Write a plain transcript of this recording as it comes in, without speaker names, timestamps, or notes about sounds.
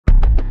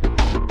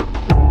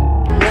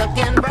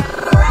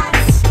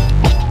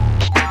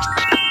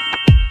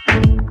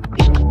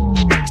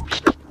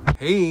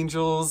Hey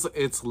angels,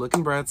 it's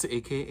Lookin Bratz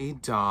aka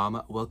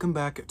Dom. Welcome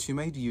back to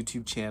my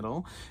YouTube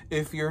channel.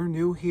 If you're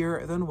new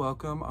here, then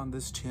welcome. On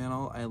this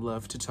channel I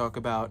love to talk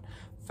about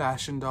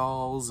fashion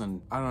dolls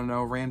and I don't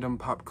know, random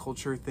pop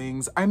culture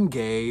things. I'm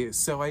gay,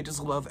 so I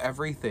just love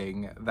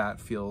everything that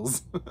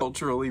feels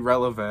culturally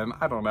relevant.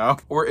 I don't know,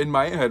 or in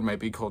my head might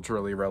be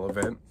culturally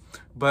relevant.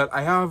 But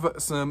I have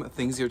some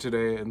things here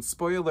today, and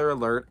spoiler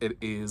alert, it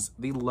is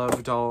the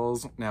L.U.V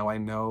dolls. Now I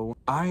know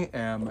I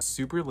am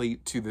super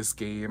late to this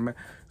game,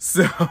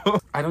 so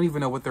I don't even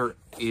know what there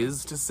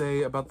is to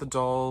say about the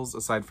dolls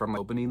aside from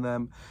opening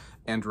them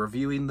and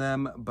reviewing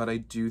them, but I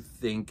do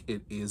think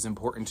it is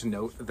important to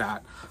note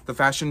that the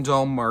fashion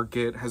doll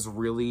market has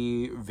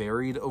really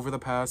varied over the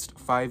past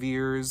 5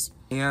 years.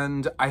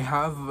 And I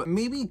have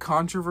maybe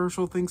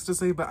controversial things to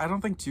say, but I don't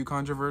think too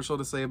controversial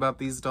to say about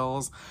these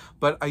dolls.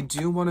 But I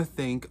do want to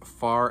thank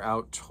Far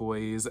Out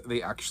Toys.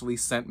 They actually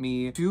sent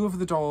me 2 of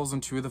the dolls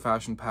and 2 of the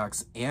fashion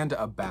packs and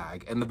a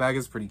bag. And the bag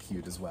is pretty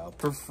cute as well,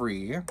 for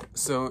free.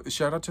 So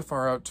shout out to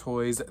Far Out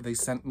Toys. They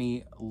sent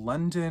me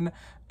Londyn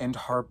and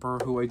Harper,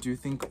 who I do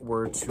think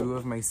were 2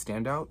 of my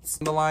standouts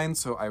in the line.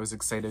 So I was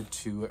excited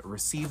to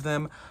receive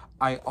them.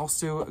 I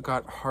also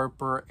got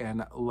Harper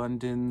and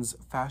Londyn's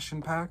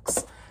fashion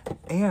packs,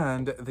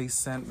 and they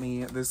sent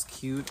me this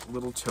cute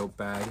little tote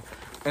bag,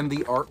 and the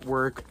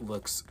artwork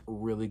looks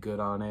really good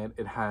on it.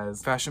 It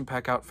has fashion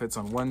pack outfits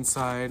on one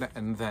side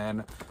and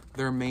then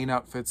their main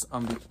outfits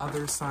on the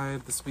other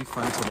side. This will be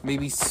fun to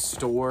maybe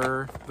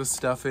store the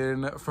stuff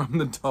in from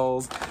the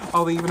dolls.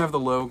 Oh, they even have the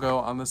logo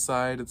on the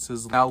side. It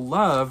says, now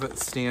L.U.V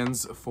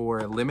stands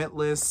for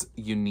limitless,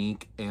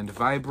 unique, and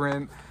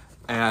vibrant.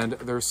 And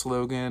their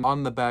slogan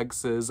on the bag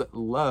says,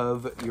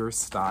 love your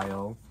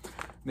style.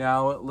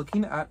 Now,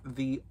 looking at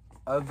the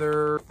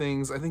other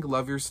things, I think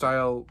love your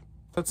style,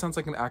 that sounds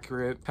like an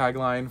accurate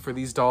tagline for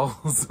these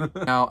dolls.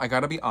 Now, I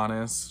gotta be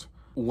honest,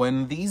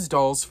 when these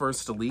dolls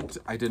first leaked,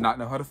 I did not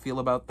know how to feel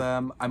about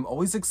them. I'm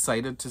always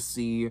excited to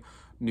see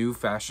new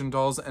fashion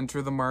dolls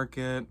enter the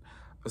market,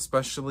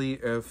 especially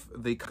if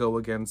they go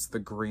against the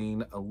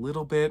grain a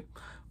little bit.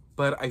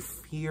 But I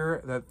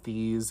fear that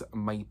these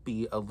might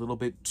be a little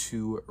bit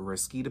too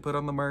risky to put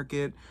on the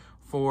market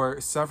for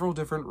several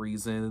different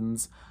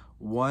reasons.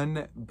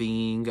 One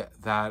being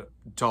that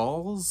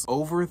dolls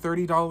over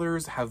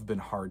 $30 have been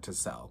hard to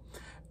sell.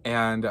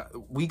 And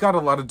we got a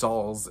lot of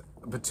dolls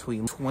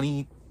between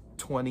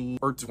 2020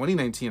 or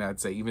 2019,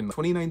 I'd say, even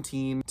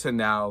 2019 to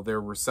now,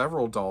 there were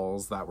several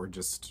dolls that were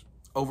just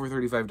over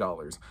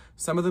 $35.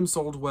 Some of them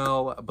sold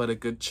well, but a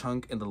good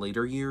chunk in the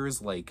later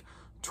years, like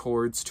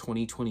towards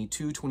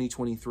 2022,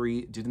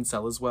 2023, didn't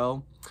sell as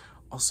well.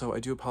 Also,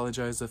 I do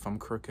apologize if I'm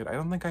crooked. I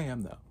don't think I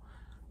am though.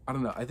 I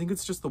don't know. I think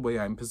it's just the way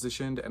I'm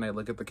positioned and I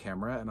look at the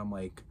camera and I'm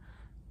like,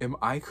 am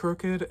I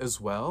crooked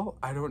as well?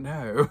 I don't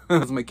know.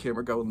 Is my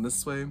camera going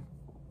this way?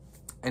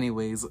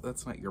 Anyways,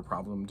 that's not your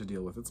problem to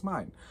deal with. It's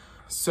mine.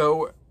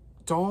 So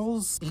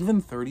dolls,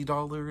 even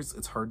 $30,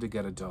 it's hard to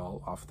get a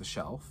doll off the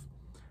shelf.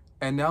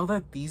 And now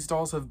that these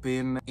dolls have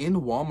been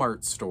in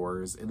Walmart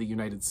stores in the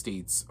United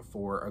States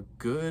for a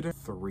good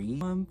 3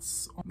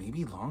 months,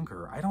 maybe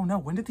longer. I don't know.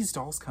 When did these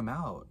dolls come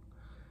out?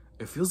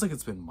 It feels like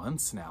it's been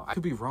months now. I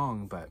could be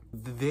wrong, but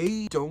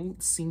they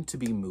don't seem to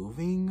be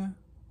moving.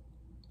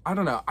 I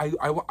don't know.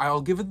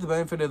 I'll give it the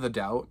benefit of the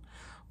doubt,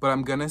 but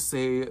I'm gonna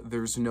say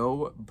there's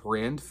no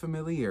brand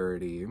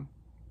familiarity.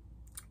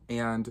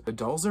 And the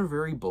dolls are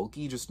very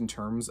bulky just in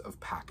terms of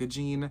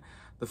packaging.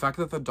 The fact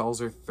that the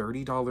dolls are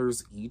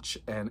 $30 each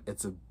and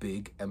it's a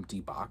big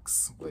empty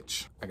box,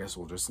 which I guess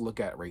we'll just look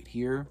at right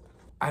here.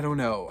 I don't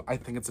know. I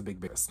think it's a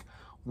big risk.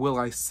 Will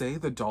I say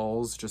the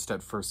dolls just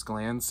at first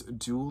glance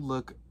do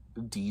look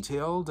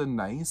detailed and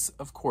nice?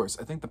 Of course.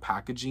 I think the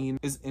packaging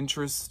is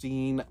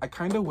interesting. I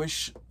kind of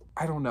wish,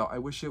 I don't know, I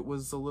wish it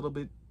was a little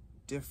bit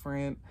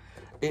different.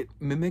 It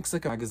mimics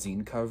like a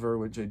magazine cover,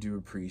 which I do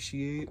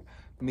appreciate.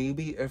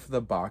 Maybe if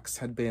the box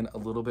had been a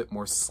little bit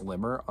more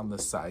slimmer on the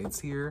sides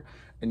here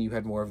and you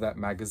had more of that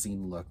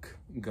magazine look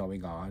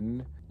going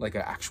on, like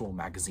an actual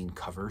magazine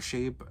cover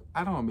shape,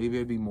 I don't know, maybe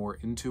I'd be more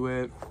into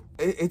it.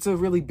 It's a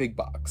really big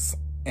box.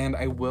 And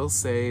I will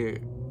say,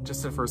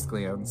 just at first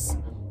glance,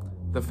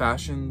 the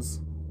fashions,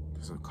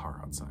 there's a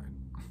car outside.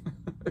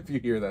 If you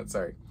hear that,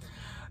 sorry.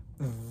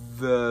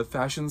 The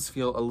fashions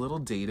feel a little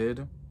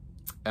dated.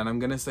 And I'm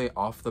gonna say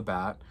off the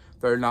bat,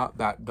 they're not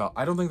bad dolls.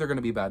 I don't think they're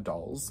gonna be bad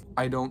dolls.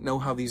 I don't know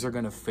how these are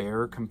gonna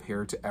fare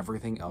compared to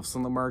everything else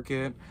on the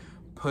market.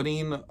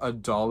 Putting a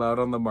doll out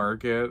on the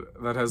market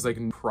that has like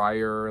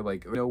prior,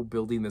 like, you know,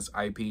 building this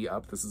IP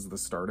up, this is the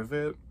start of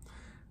it,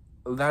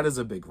 that is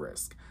a big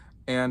risk.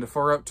 And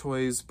Far Out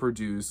Toys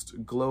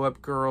produced Glow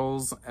Up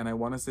Girls, and I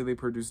wanna say they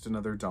produced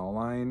another doll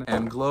line.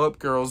 And Glow Up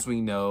Girls,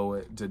 we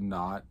know, did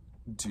not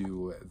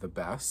do the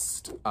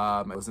best. It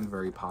wasn't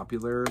very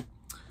popular.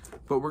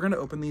 But we're going to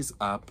open these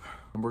up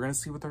and we're going to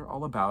see what they're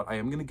all about. I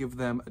am going to give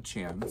them a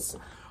chance.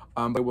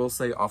 I will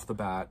say off the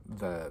bat,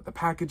 the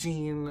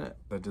packaging,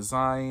 the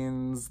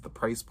designs, the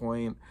price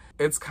point,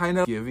 it's kind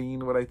of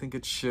giving what I think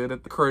it should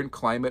at the current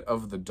climate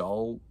of the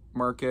doll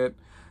market.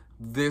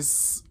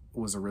 This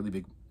was a really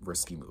big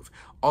risky move.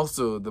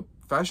 Also, the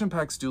fashion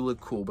packs do look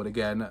cool, but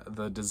again,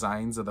 the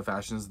designs of the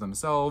fashions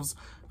themselves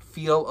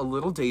feel a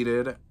little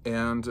dated,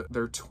 and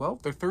they're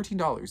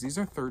 $13. These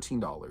are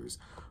 $13,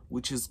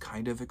 which is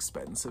kind of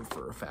expensive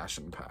for a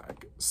fashion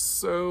pack.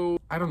 So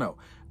I don't know.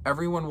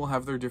 Everyone will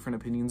have their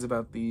different opinions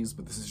about these,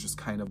 but this is just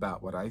kind of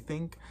about what I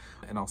think,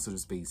 and also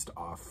just based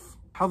off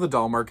how the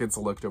doll market's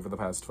looked over the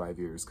past 5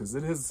 years, because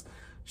it has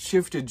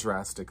shifted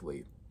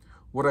drastically.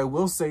 What I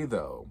will say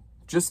though,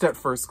 just at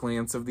first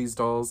glance of these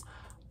dolls,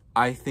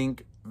 I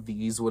think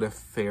these would have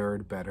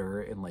fared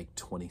better in like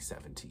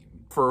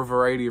 2017 for a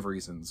variety of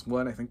reasons.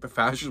 One, I think the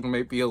fashion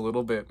might be a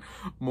little bit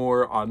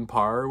more on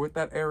par with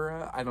that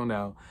era. I don't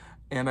know.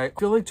 And I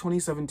feel like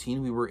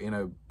 2017, we were in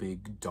a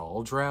big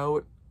doll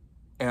drought,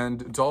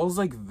 and dolls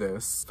like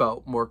this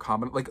felt more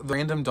common. Like the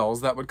random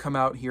dolls that would come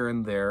out here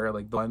and there,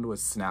 like the one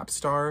was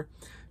Snapstar.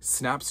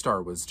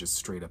 Snapstar was just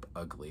straight up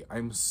ugly.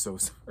 I'm so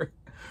sorry.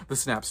 The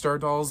Snapstar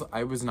dolls,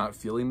 I was not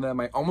feeling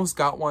them. I almost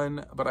got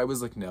one, but I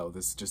was like, no,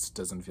 this just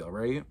doesn't feel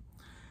right.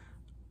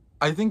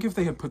 I think if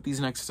they had put these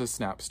next to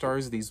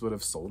Snapstars, these would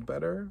have sold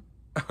better.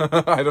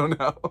 I don't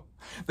know.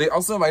 They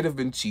also might have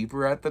been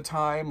cheaper at the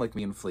time. Like,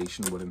 the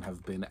inflation wouldn't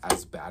have been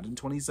as bad in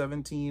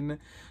 2017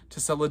 to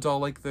sell a doll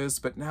like this.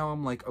 But now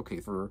I'm like, okay,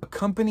 for a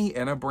company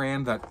and a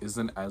brand that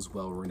isn't as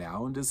well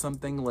renowned as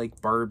something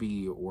like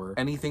Barbie or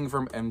anything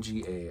from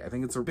MGA, I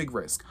think it's a big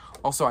risk.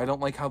 Also, I don't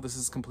like how this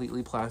is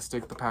completely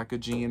plastic, the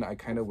packaging. I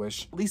kind of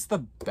wish at least the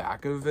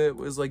back of it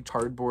was like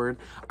cardboard.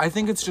 I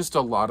think it's just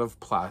a lot of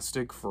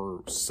plastic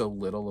for so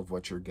little of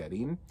what you're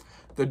getting.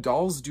 The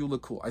dolls do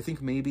look cool. I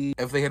think maybe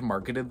if they had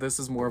marketed this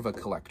as more of a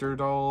collector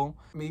doll,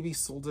 maybe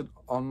sold it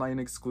online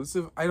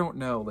exclusive. I don't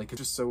know. Like, it's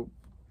just so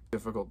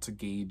difficult to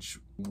gauge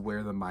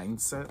where the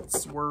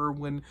mindsets were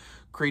when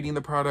creating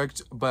the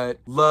product.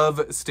 But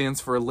LOVE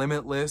stands for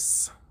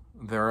limitless.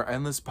 There are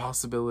endless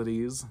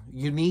possibilities.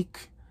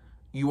 Unique.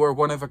 You are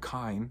one of a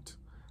kind.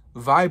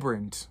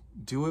 Vibrant.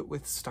 Do it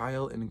with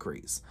style and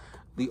grace.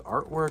 The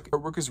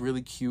artwork is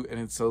really cute, and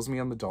it sells me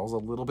on the dolls a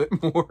little bit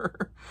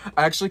more.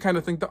 I actually kind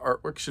of think the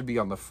artwork should be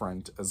on the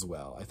front as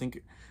well. I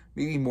think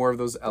maybe more of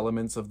those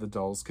elements of the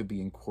dolls could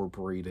be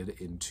incorporated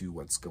into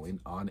what's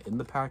going on in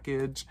the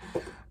package.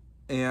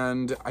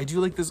 And I do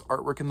like this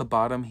artwork in the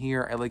bottom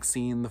here. I like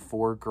seeing the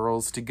 4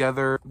 girls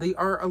together. They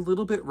are a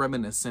little bit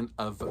reminiscent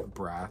of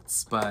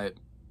Bratz, but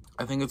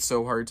I think it's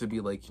so hard to be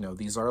like, you know,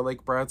 these are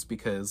like Bratz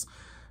because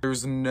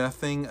there's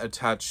nothing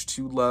attached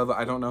to LOVE.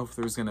 I don't know if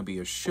there's going to be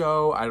a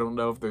show. I don't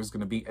know if there's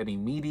going to be any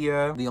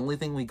media. The only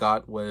thing we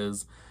got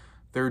was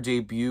their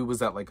debut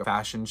was at like a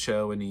fashion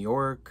show in New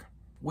York,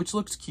 which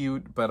looked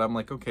cute, but I'm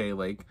like, okay,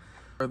 like,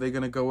 are they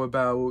going to go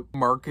about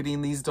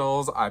marketing these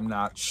dolls? I'm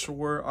not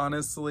sure,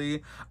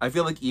 honestly. I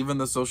feel like even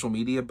the social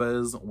media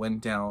buzz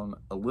went down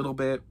a little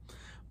bit.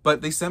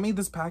 But they sent me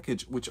this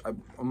package, which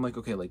I'm like,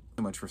 okay, like, thank you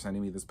so much for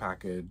sending me this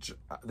package.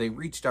 They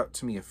reached out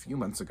to me a few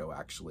months ago,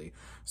 actually.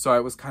 So I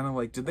was kind of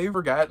like, did they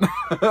forget?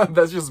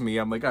 That's just me.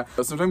 I'm like,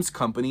 sometimes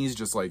companies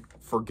just like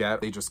forget,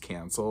 they just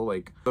cancel.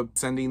 Like, the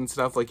sending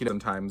stuff, like, you know,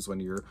 sometimes when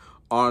you're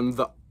on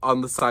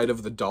the side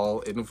of the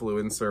doll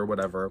influencer or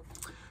whatever.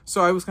 So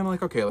I was kind of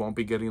like, okay, I won't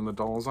be getting the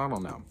dolls. I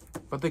don't know.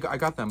 But I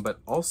got them. But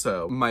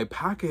also, my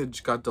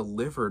package got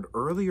delivered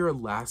earlier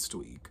last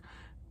week.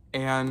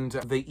 And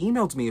they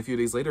emailed me a few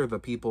days later, the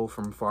people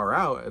from Far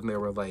Out, and they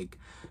were like,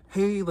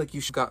 hey, like,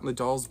 you should have gotten the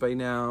dolls by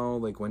now.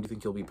 Like, when do you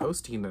think you'll be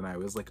posting? And I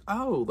was like,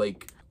 oh,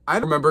 like, I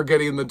remember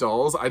getting the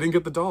dolls. I didn't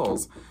get the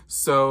dolls.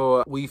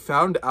 So we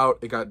found out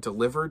it got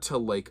delivered to,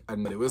 like,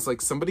 it was,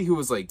 like, somebody who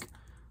was, like,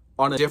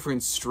 on a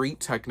different street,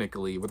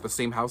 technically, with the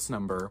same house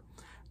number.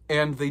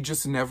 And they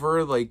just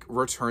never, like,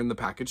 returned the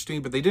package to me,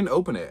 but they didn't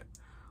open it.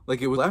 Like,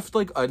 it was left,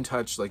 like,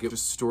 untouched, like, it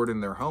was stored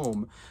in their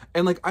home.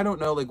 And, like, I don't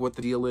know, like, what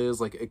the deal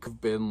is. Like, it could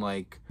have been,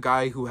 like, the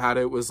guy who had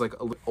it was, like,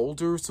 a little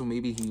older, so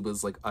maybe he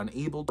was, like,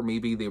 unable, or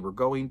maybe they were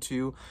going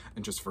to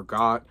and just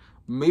forgot.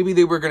 Maybe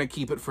they were going to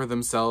keep it for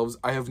themselves.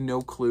 I have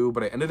no clue,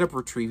 but I ended up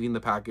retrieving the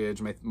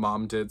package. My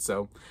mom did,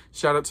 so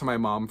shout out to my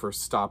mom for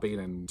stopping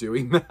and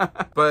doing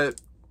that.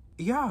 But,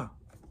 yeah.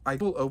 I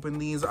will open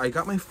these. I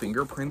got my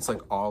fingerprints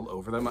like all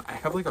over them. I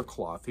have like a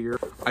cloth here.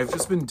 I've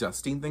just been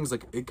dusting things.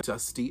 Like, it got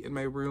dusty in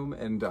my room,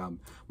 and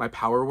my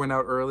power went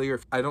out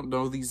earlier. I don't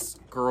know these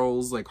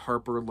girls, like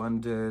Harper and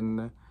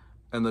Londynn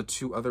and the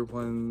 2 other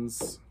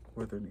ones.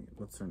 What are their names?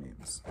 What's their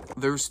names?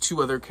 There's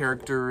 2 other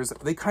characters.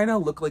 They kind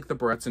of look like the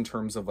Bratz in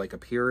terms of like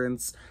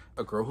appearance.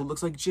 A girl who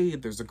looks like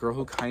Jade. There's a girl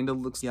who kind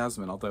of looks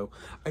Yasmin, although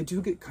I do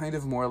get kind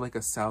of more like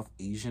a South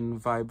Asian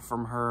vibe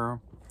from her.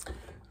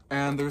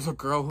 And there's a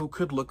girl who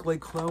could look like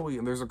Chloe,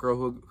 and there's a girl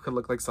who could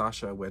look like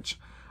Sasha, which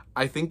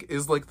I think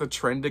is like the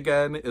trend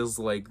again, is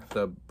like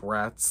the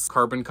Bratz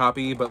carbon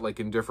copy, but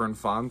like in different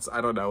fonts. I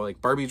don't know, like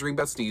Barbie Dream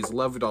Besties,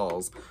 Love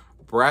dolls.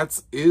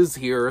 Bratz is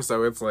here,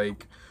 so it's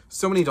like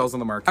so many dolls on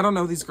the market. I don't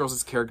know these girls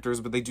as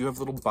characters, but they do have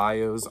little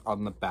bios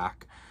on the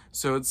back.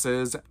 So it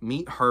says,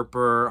 meet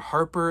Harper.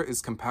 Harper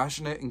is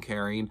compassionate and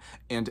caring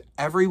and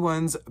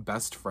everyone's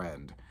best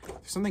friend.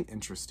 There's something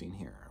interesting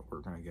here we're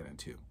gonna get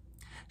into.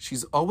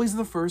 She's always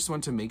the first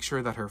one to make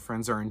sure that her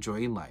friends are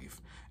enjoying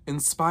life.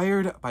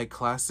 Inspired by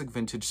classic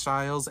vintage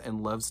styles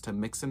and loves to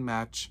mix and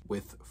match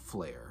with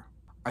flair.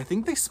 I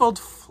think they spelled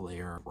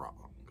flair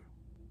wrong.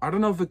 I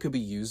don't know if it could be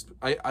used.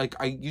 I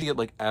usually get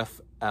like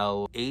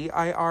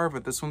F-L-A-I-R,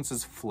 but this one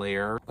says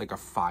flare, like a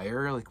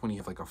fire, like when you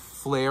have like a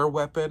flare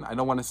weapon. I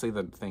don't want to say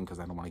the thing because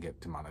I don't want to get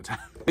demonetized.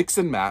 Mix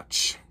and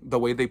match, the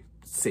way they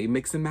say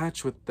mix and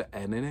match with the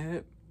N in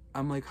it,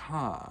 I'm like,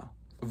 huh.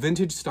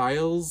 Vintage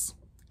styles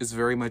is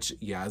very much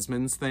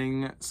Yasmin's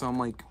thing, so I'm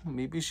like,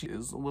 maybe she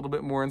is a little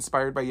bit more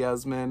inspired by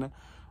Yasmin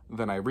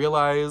than I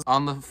realized.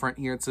 On the front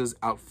here it says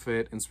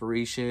outfit,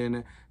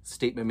 inspiration,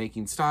 statement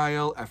making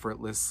style,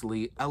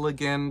 effortlessly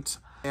elegant.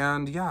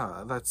 And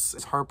yeah,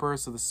 it's Harper,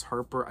 so this is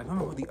Harper. I don't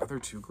know who the other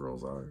two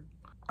girls are.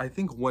 I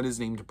think one is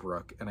named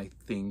Brooke, and I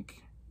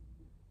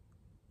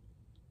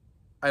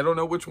don't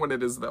know which one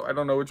it is though. I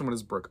don't know which one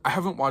is Brooke. I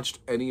haven't watched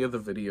any of the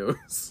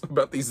videos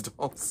about these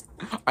dolls.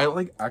 I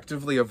like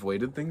actively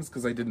avoided things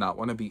because I did not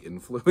want to be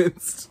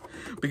influenced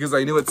because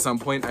I knew at some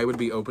point I would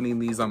be opening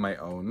these on my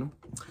own.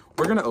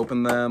 We're gonna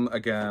open them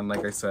again.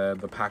 Like I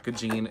said, the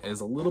packaging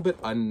is a little bit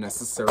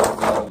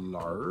unnecessarily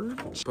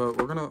large, but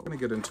we're gonna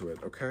get into it,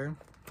 okay?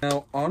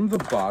 Now on the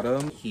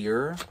bottom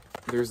here,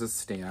 there's a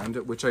stand,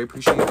 which I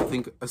appreciate. I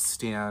think a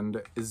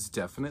stand is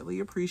definitely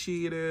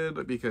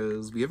appreciated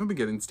because we haven't been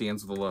getting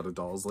stands with a lot of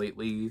dolls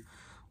lately.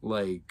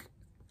 Like,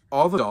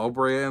 all the doll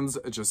brands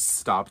just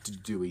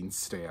stopped doing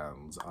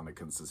stands on a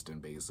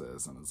consistent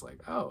basis. And it's like,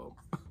 oh,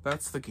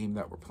 that's the game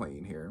that we're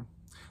playing here.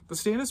 The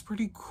stand is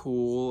pretty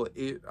cool.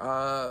 It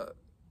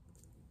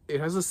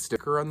has a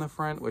sticker on the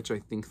front, which I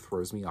think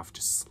throws me off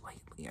just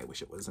slightly. I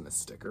wish it wasn't a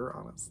sticker,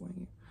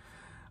 honestly.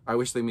 I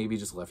wish they maybe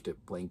just left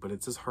it blank, but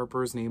it says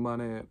Harper's name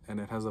on it, and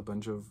it has a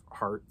bunch of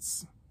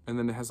hearts. And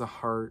then it has a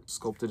heart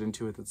sculpted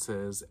into it that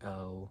says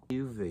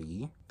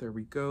L.U.V. There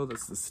we go,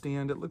 that's the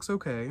stand. It looks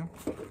okay.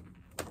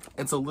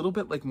 It's a little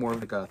bit like more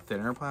like a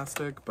thinner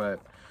plastic,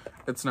 but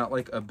it's not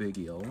like a big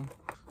deal.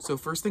 So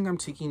first thing I'm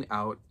taking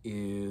out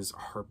is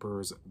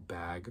Harper's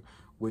bag,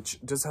 which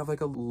does have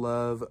like a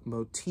love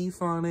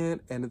motif on it,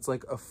 and it's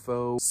like a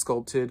faux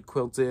sculpted,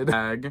 quilted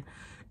bag.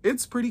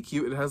 It's pretty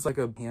cute. It has like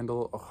a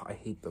handle. Oh, I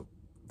hate the...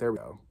 There we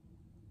go.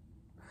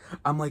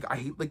 I'm like, I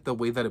hate like the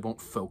way that it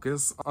won't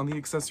focus on the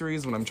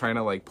accessories when I'm trying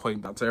to like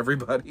point out to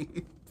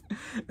everybody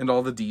and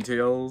all the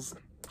details.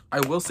 I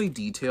will say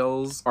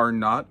details are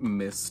not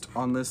missed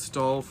on this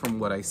doll from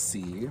what I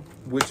see,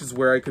 which is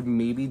where I could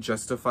maybe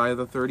justify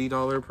the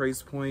 $30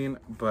 price point,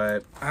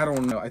 but I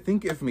don't know. I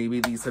think if maybe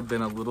these had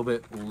been a little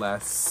bit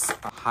less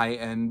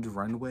high-end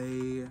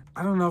runway,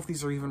 I don't know if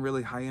these are even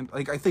really high-end.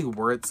 Like, I think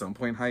we're at some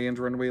point high-end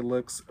runway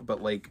looks,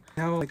 but like,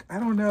 now, like, I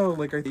don't know.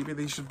 Like, I think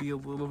maybe they should be a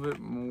little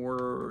bit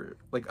more,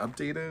 like,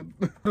 updated.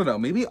 I don't know.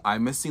 Maybe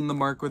I'm missing the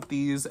mark with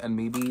these, and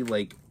maybe,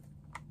 like,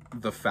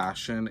 the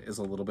fashion is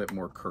a little bit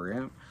more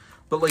current.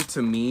 But like,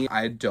 to me,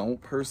 I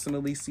don't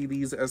personally see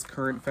these as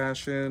current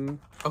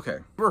fashion. Okay,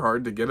 we're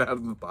hard to get out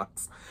of the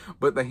box,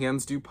 but the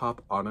hands do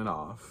pop on and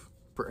off.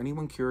 For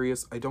anyone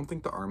curious, I don't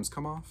think the arms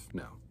come off,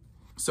 no.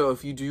 So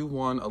if you do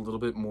want a little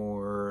bit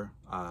more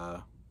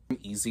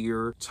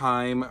easier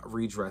time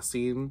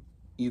redressing,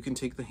 you can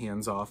take the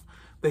hands off.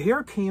 The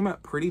hair came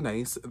out pretty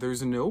nice.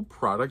 There's no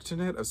product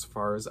in it as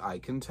far as I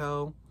can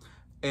tell.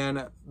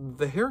 And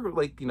the hair,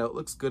 like, you know, it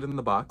looks good in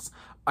the box.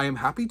 I am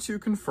happy to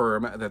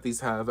confirm that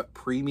these have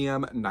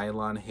premium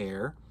nylon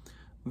hair.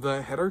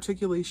 The head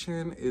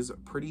articulation is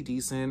pretty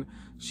decent.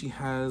 She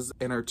has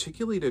an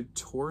articulated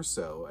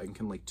torso and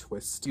can like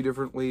twist 2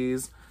 different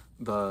ways.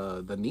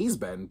 The knees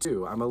bend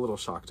too. I'm a little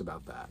shocked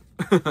about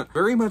that.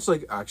 Very much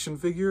like action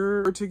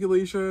figure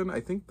articulation. I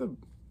think the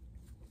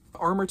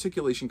arm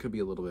articulation could be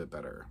a little bit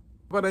better.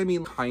 But I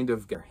mean, kind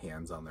of get your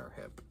hands on their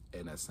hip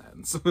in a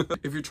sense,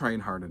 if you're trying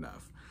hard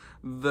enough.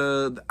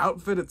 The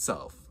outfit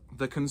itself,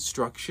 the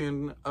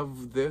construction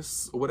of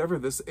this, whatever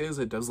this is,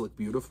 it does look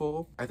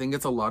beautiful. I think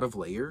it's a lot of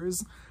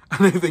layers,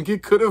 and I think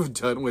it could have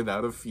done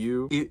without a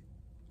few.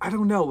 I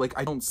don't know, like,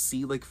 I don't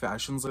see like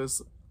fashions like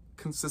this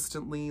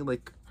consistently,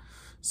 like,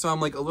 so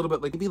I'm like a little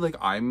bit like, maybe like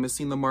I'm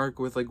missing the mark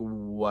with like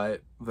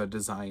what the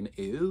design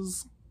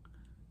is.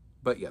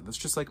 But yeah, that's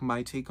just like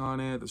my take on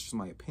it. That's just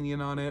my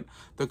opinion on it.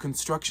 The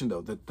construction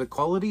though, the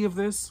quality of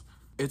this,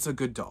 it's a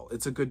good doll.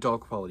 It's a good doll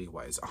quality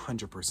wise,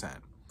 100%.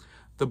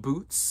 The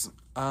boots,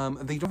 they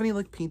don't have any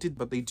like painted,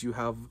 but they do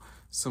have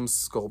some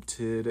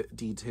sculpted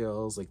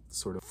details, like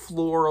sort of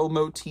floral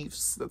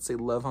motifs that say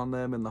love on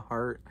them and the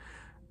heart,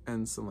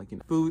 and some like, you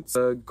know, boots.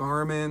 The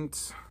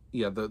garment,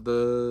 yeah,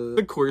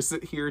 the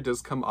corset here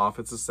does come off.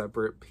 It's a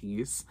separate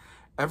piece.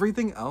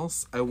 Everything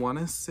else I want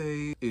to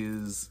say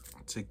is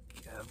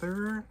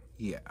together.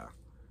 Yeah.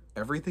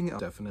 Everything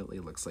else definitely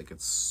looks like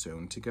it's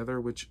sewn together,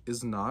 which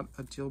is not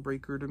a deal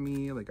breaker to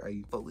me. Like,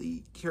 I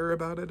fully care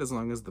about it as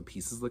long as the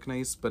pieces look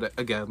nice. But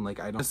again, like,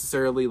 I don't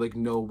necessarily like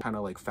know kind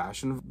of like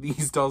fashion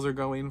these dolls are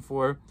going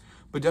for,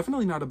 but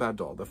definitely not a bad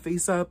doll. The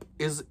face up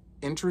is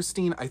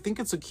interesting. I think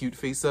it's a cute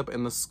face up,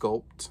 and the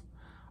sculpt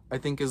I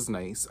think is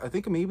nice. I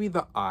think maybe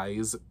the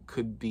eyes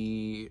could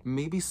be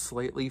maybe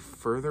slightly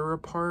further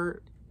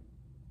apart.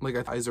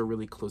 Like, eyes are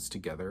really close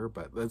together,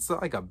 but that's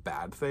not like a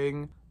bad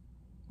thing.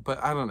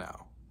 But I don't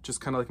know.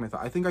 Just kind of like my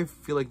thought. I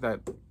feel like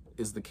that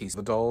is the case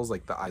with the dolls.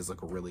 Like, the eyes look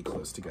really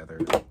close together.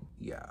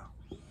 Yeah.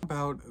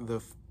 About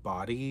the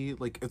body,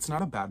 like, it's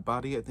not a bad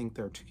body. I think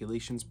the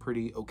articulation's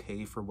pretty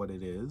okay for what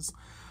it is.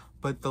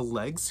 But the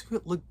legs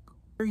look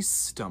very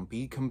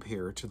stumpy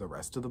compared to the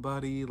rest of the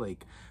body.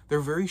 Like,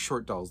 they're very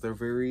short dolls. They're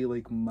very,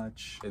 like,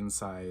 much in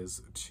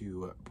size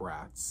to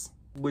Bratz.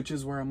 Which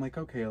is where I'm like,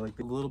 okay, like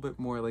a little bit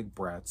more like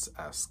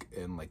Bratz-esque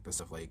in like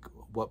this of like,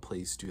 what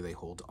place do they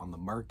hold on the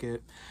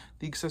market?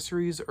 The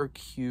accessories are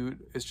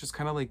cute. It's just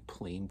kind of like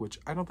plain, which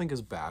I don't think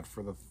is bad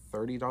for the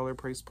 $30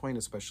 price point,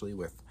 especially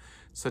with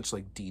such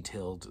like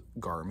detailed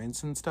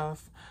garments and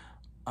stuff.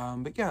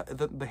 But yeah,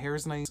 the hair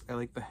is nice. I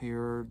like the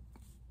hair.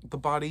 The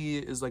body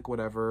is like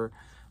whatever.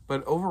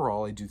 But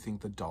overall, I do think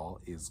the doll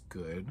is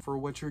good for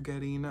what you're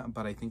getting.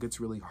 But I think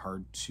it's really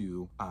hard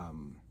to,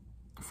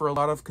 for a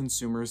lot of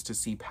consumers to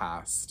see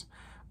past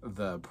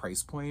the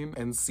price point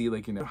and see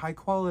like, you know, high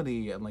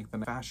quality and like the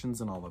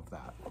fashions and all of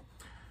that.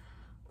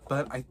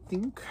 But I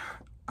think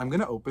I'm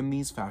gonna open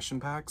these fashion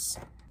packs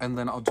and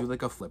then I'll do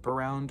like a flip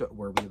around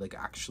where we like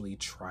actually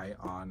try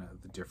on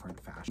the different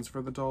fashions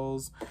for the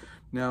dolls.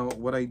 Now,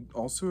 what I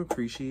also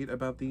appreciate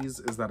about these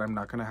is that I'm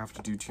not gonna have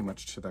to do too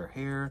much to their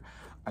hair.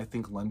 I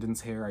think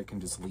Londyn's hair I can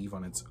just leave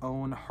on its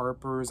own.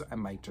 Harper's, I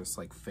might just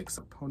like fix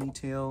a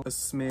ponytail a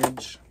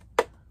smidge.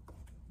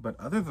 But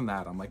other than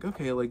that, I'm like,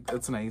 okay, like,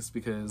 it's nice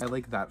because I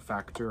like that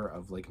factor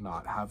of, like,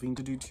 not having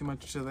to do too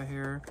much to the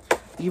hair,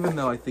 even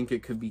though I think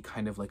it could be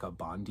kind of like a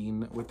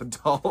bonding with the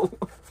doll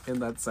in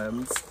that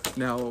sense.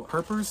 Now,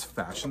 Harper's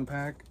fashion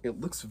pack,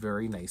 it looks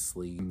very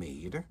nicely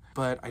made,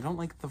 but I don't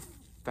like the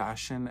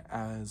fashion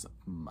as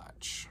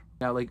much.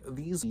 Now, like,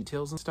 these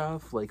details and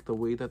stuff, like, the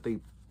way that they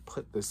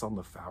put this on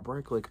the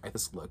fabric, like,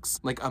 this looks,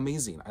 like,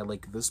 amazing. I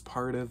like this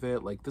part of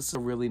it. Like, this is a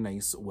really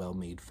nice,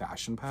 well-made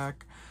fashion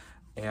pack.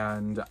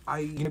 And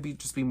I'm gonna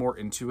just be more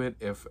into it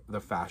if the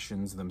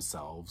fashions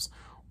themselves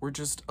were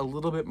just a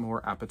little bit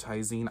more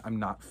appetizing. I'm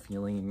not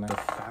feeling the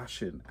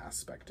fashion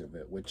aspect of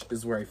it, which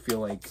is where I feel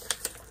like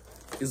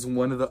is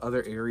one of the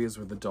other areas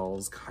where the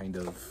dolls kind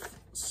of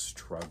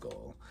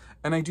struggle.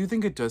 And I do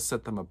think it does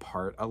set them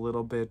apart a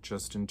little bit,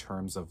 just in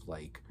terms of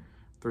like,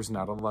 there's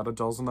not a lot of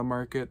dolls on the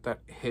market that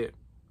hit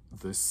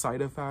this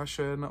side of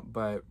fashion,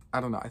 but I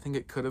don't know. I think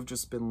it could have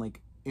just been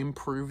like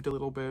improved a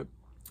little bit.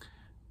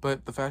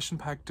 But the fashion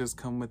pack does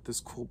come with this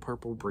cool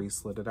purple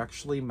bracelet. It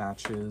actually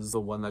matches the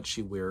one that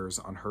she wears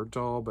on her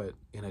doll, but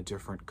in a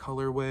different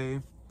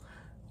colorway.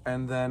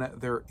 And then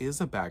there is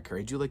a bag here.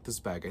 I do like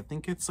this bag. I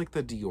think it's like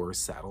the Dior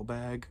saddle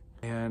bag.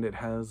 And it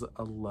has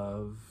a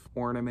love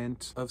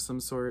ornament of some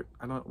sort.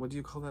 I don't, what do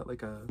you call that?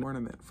 Like a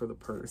ornament for the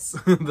purse,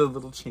 the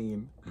little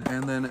chain.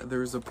 And then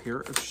there's a pair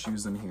of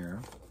shoes in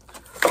here.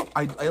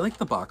 I like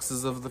the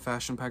boxes of the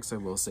fashion packs. I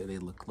will say they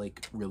look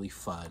like really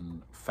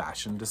fun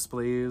fashion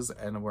displays,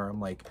 and where I'm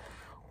like,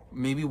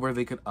 maybe where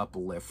they could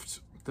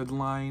uplift the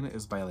line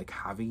is by like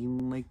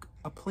having like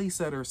a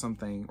playset or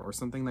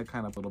something that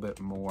kind of a little bit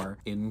more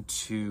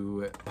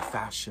into the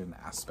fashion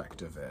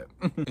aspect of it.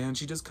 And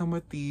she does come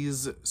with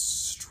these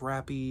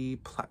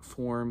strappy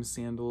platform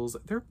sandals.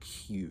 They're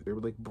cute. They're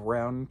like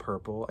brown and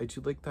purple. I do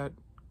like that,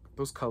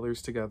 those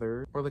colors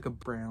together, or like a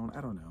brown,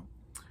 I don't know.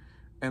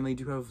 And they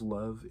do have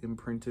love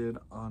imprinted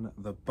on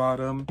the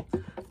bottom.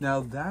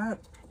 Now that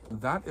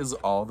is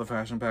all the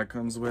fashion pack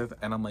comes with.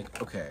 And I'm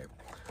like, okay,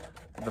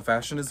 the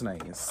fashion is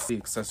nice. The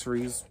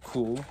accessories,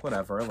 cool,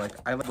 whatever. Like,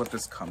 I like what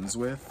this comes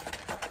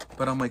with.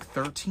 But I'm like,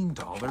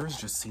 $13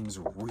 just seems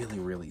really,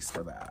 really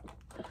for that.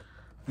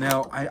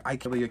 Now, I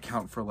can really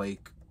account for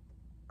like,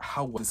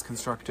 how it's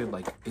constructed.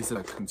 Like, is it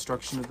a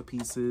construction of the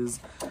pieces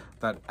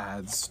that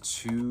adds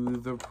to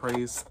the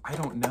price? I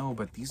don't know,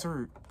 but these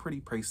are pretty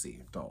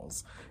pricey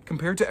dolls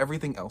compared to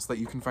everything else that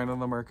you can find on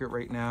the market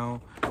right now.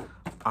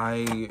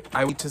 I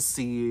wait to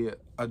see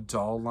a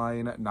doll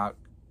line not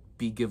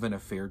be given a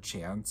fair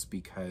chance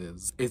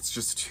because it's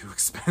just too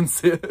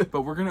expensive.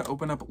 But we're gonna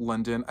open up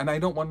Londyn, and I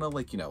don't want to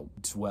like, you know,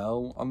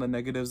 dwell on the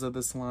negatives of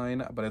this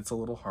line, but it's a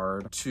little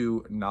hard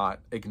to not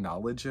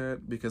acknowledge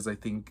it because I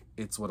think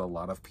it's what a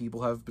lot of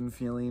people have been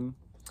feeling.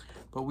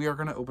 But we are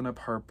gonna open up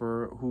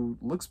Harper, who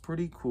looks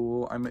pretty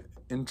cool. I'm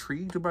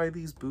intrigued by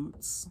these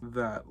boots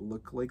that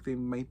look like they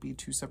might be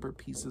two separate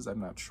pieces. I'm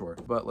not sure.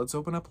 But let's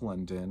open up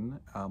Londyn.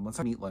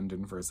 Let's meet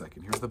Londyn for a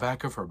second. Here's the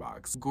back of her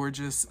box.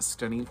 Gorgeous,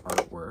 stunning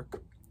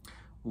artwork.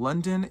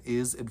 Londyn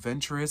is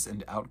adventurous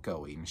and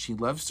outgoing. She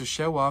loves to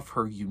show off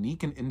her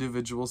unique and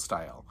individual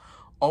style,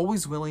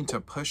 always willing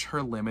to push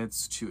her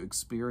limits to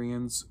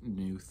experience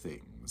new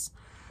things.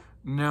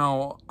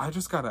 Now, I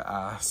just gotta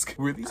ask,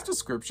 were these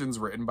descriptions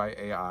written by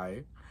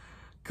AI?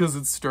 Because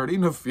it's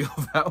starting to feel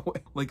that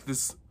way. Like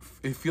this,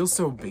 it feels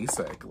so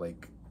basic.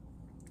 Like,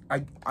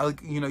 I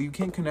like, you know, you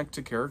can't connect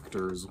to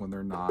characters when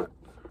they're not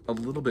a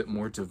little bit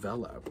more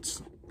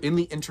developed. In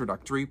the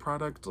introductory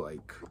product,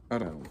 like, I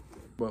don't know.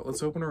 Well,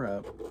 let's open her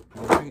up.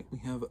 All right, we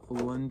have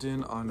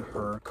Londyn on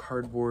her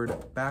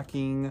cardboard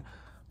backing.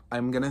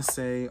 I'm gonna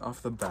say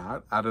off the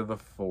bat, out of the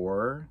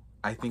four,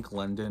 I think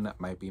Londynn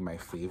might be my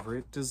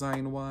favorite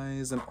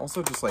design-wise, and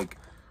also just like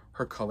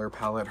her color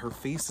palette. Her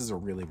face is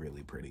really,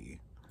 really pretty.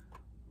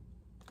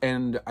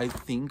 And I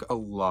think a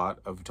lot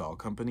of doll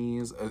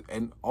companies,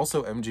 and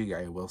also MG,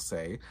 I will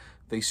say,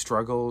 they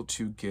struggle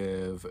to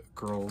give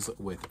girls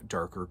with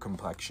darker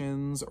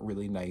complexions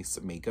really nice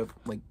makeup,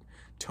 like,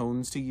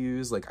 tones to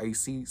use. Like, I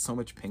see so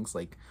much pinks,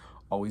 like,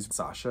 always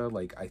Sasha.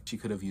 Like, she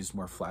could have used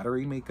more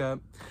flattering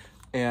makeup.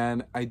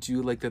 And I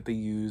do like that they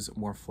use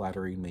more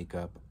flattering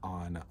makeup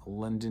on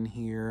Londynn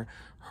here.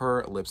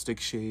 Her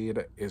lipstick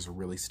shade is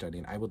really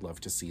stunning. I would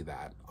love to see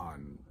that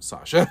on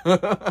Sasha.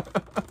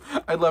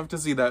 I'd love to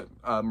see that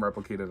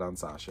replicated on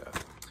Sasha.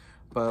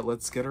 But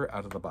let's get her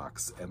out of the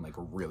box and like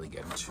really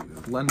get into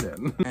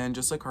Londynn. And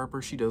just like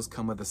Harper, she does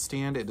come with a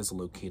stand. It is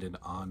located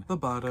on the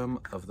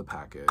bottom of the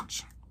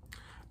package.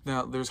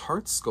 Now, there's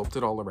hearts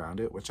sculpted all around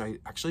it, which I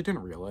actually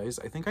didn't realize.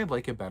 I think I'd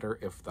like it better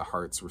if the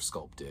hearts were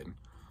sculpted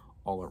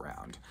all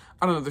around.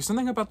 I don't know, there's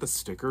something about the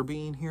sticker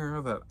being here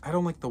that I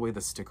don't like the way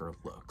the sticker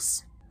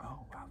looks.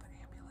 Oh wow, the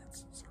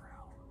ambulances are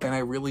out. And I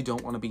really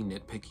don't want to be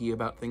nitpicky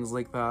about things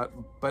like that,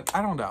 but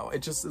I don't know,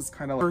 it just is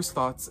kind of like, first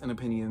thoughts and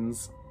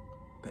opinions.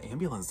 The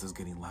ambulance is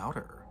getting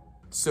louder.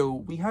 So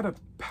we had a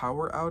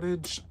power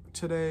outage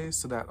today,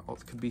 so that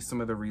could be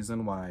some of the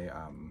reason why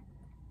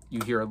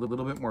you hear a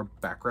little bit more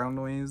background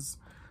noise.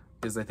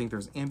 Is I think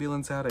there's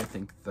ambulance out, I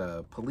think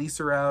the police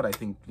are out, I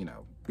think, you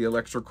know, the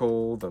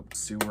electrical, the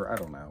sewer, I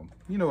don't know.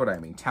 You know what I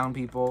mean, town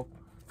people.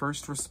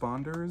 First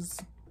responders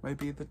might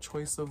be the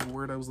choice of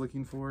word I was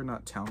looking for,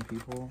 not town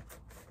people.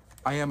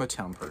 I am a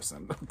town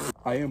person.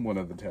 I am one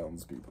of the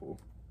townspeople,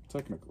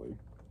 technically.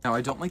 Now,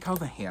 I don't like how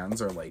the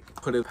hands are like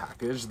put in a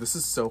package. This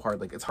is so hard,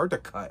 like it's hard to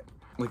cut.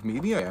 Like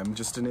maybe I am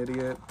just an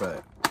idiot,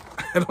 but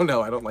I don't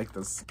know. I don't like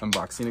this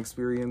unboxing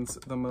experience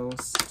the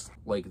most.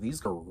 Like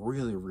these are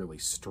really, really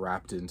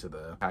strapped into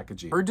the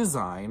packaging. Her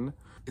design,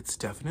 it's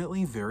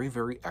definitely very,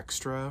 very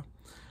extra,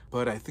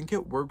 but I think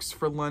it works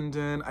for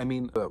Londynn. I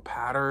mean, the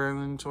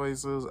pattern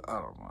choices,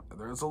 I don't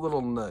know. It's a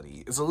little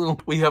nutty. It's a little,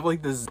 we have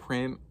like this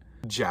print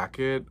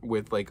jacket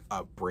with like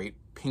a bright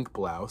pink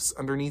blouse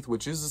underneath,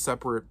 which is a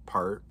separate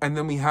part. And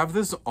then we have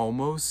this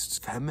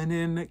almost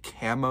feminine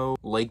camo,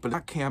 like, but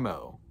not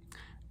camo.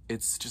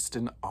 It's just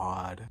an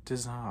odd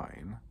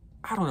design.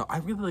 I don't know. I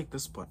really like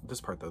this part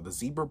though. The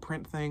zebra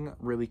print thing,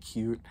 really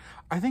cute.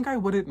 I think I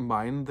wouldn't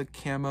mind the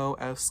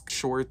camo-esque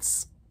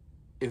shorts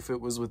if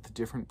it was with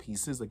different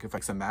pieces, like if I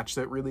could match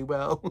that really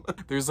well.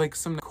 There's like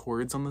some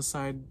cords on the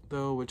side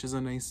though, which is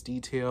a nice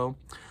detail.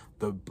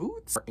 The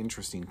boots are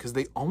interesting because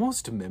they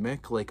almost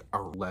mimic like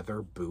a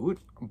leather boot,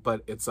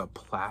 but it's a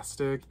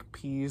plastic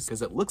piece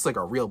because it looks like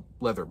a real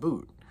leather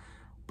boot,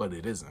 but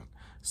it isn't.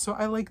 So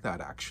I like that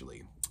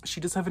actually. She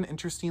does have an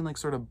interesting like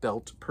sort of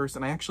belt purse,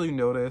 and I actually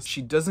noticed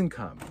she doesn't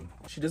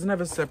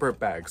have a separate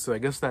bag, so I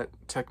guess that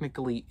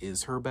technically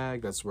is her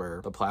bag. That's where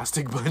the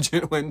plastic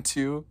budget went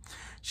to.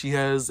 She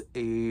has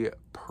a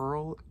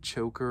pearl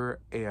choker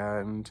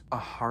and a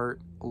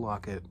heart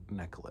locket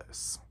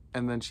necklace,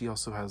 and then she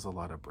also has a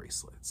lot of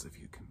bracelets, if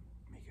you can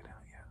make it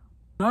out. Yeah,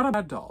 not a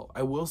bad doll.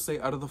 I will say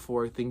out of the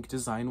four, I think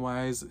design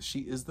wise she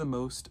is the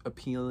most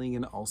appealing,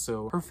 and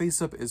also her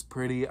face up is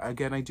pretty.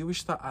 Again, I do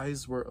wish the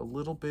eyes were a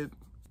little bit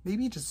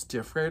maybe just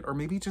different, or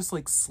maybe just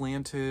like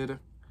slanted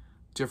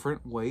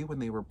different way when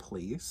they were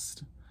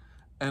placed.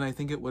 And I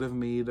think it would have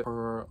made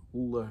her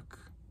look,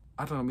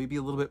 I don't know, maybe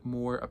a little bit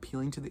more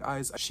appealing to the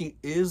eyes. She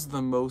is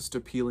the most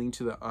appealing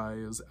to the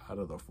eyes out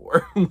of the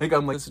four. Like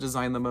I'm like this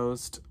design the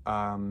most.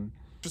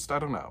 Just, I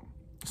don't know.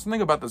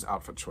 Something about this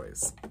outfit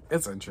choice.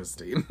 It's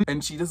interesting.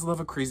 And she does love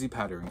a crazy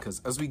pattern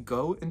because as we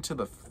go into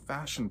the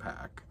fashion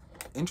pack,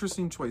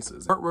 interesting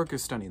choices. Artwork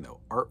is stunning though.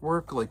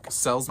 Artwork like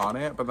sells on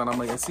it, but then I'm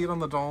like, I see it on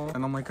the doll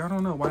and I'm like, I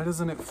don't know, why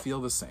doesn't it feel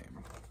the same?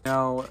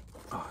 Now,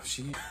 oh,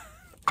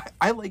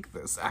 I like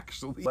this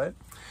actually. But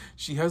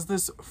she has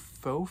this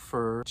faux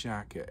fur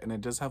jacket and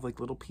it does have like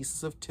little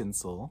pieces of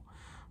tinsel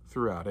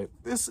throughout it.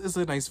 This is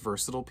a nice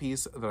versatile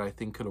piece that I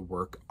think could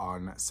work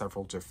on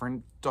several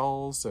different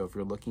dolls. So if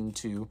you're looking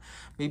to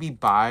maybe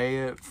buy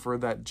it for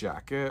that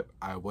jacket,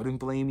 I wouldn't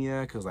blame you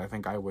because I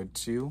think I would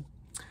too.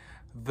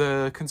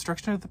 The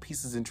construction of the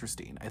piece is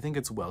interesting. I think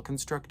it's well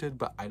constructed,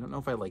 but I don't know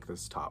if I like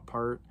this top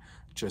part.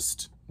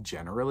 Just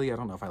generally, I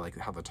don't know if I like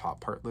how the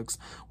top part looks.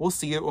 We'll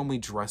see it when we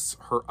dress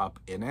her up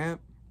in it.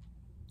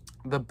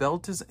 The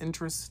belt is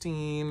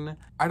interesting.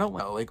 I don't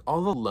know, like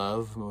all the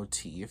love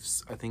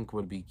motifs I think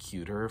would be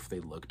cuter if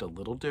they looked a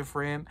little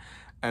different.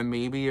 And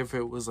maybe if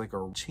it was like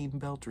a chain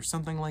belt or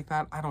something like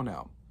that, I don't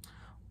know.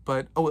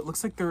 But, oh, it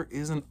looks like there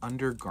is an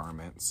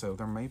undergarment, so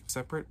there might be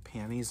separate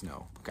panties.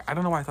 No. Okay, I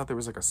don't know why I thought there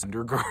was like a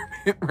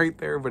undergarment right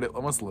there, but it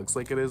almost looks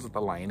like it is with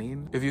the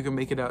lining. If you can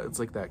make it out, it's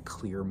like that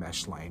clear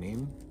mesh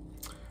lining.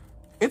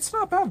 It's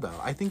not bad though.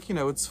 I think, you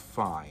know, it's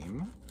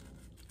fine.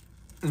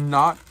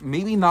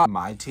 Maybe not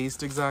my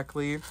taste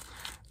exactly.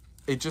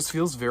 It just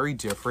feels very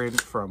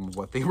different from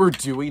what they were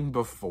doing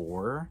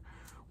before,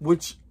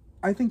 which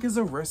I think is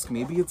a risk.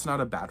 Maybe it's not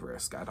a bad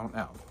risk. I don't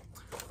know.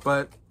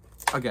 But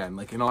again,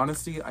 like in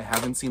honesty, I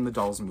haven't seen the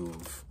dolls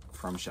move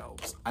from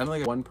shelves. I don't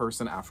think one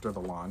person after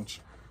the launch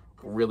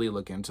really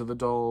look into the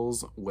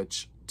dolls,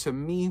 which to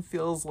me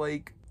feels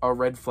like a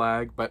red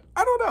flag, but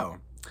I don't know.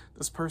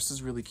 This purse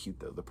is really cute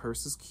though. The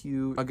purse is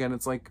cute. Again,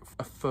 it's like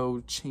a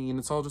faux chain.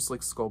 It's all just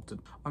like sculpted.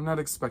 I'm not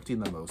expecting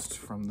the most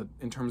from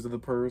in terms of the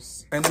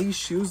purse. And these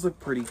shoes look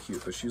pretty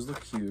cute. The shoes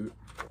look cute.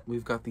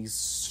 We've got these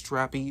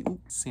strappy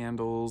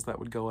sandals that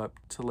would go up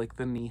to like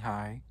the knee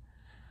high.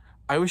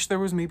 I wish there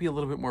was maybe a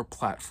little bit more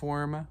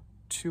platform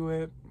to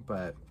it,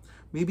 but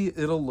maybe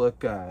it'll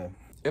look,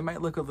 it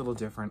might look a little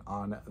different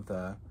on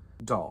the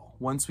doll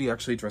once we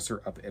actually dress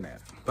her up in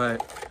it.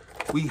 But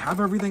we have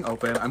everything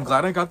open. I'm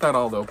glad I got that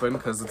all open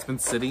because it's been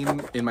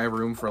sitting in my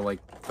room for like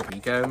the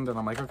weekend, and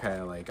I'm like, okay,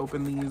 I like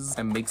open these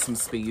and make some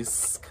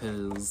space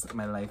because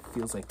my life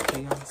feels like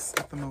chaos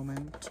at the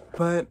moment.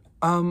 But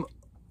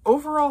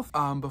overall,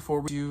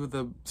 before we do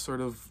the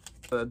sort of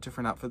the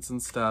different outfits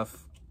and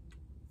stuff,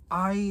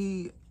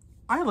 I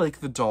like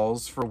the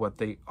dolls for what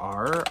they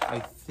are. I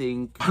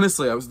think,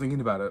 honestly, I was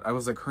thinking about it. I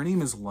was like, her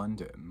name is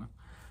Londyn.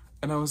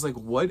 And I was like,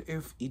 what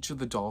if each of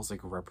the dolls like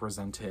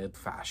represented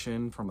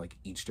fashion from like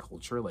each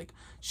culture? Like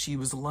she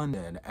was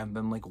London, and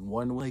then like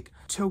one like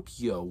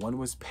Tokyo, one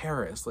was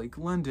Paris, like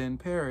London,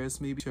 Paris,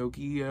 maybe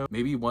Tokyo.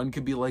 Maybe one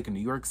could be like New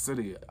York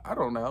City. I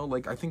don't know.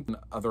 Like I think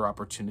another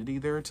opportunity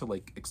there to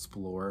like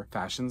explore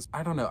fashions.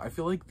 I don't know. I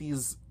feel like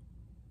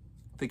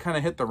they kind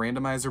of hit the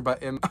randomizer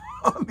button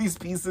on these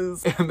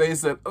pieces and they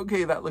said,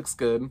 okay, that looks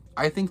good.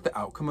 I think the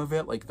outcome of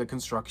it, like the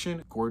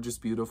construction, gorgeous,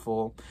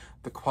 beautiful.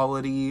 The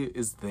quality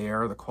is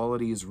there. The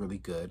quality is really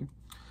good.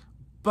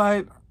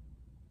 But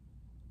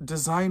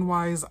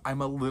design-wise,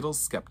 I'm a little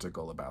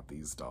skeptical about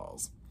these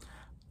dolls.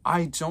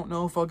 I don't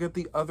know if I'll get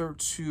the other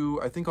two.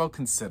 I think I'll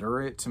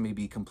consider it to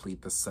maybe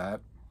complete the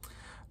set.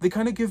 They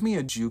kind of give me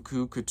a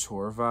Juku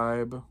Couture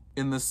vibe,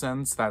 in the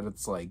sense that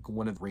it's like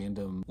one of the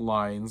random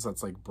lines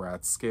that's like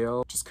Bratz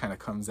scale just kind of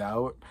comes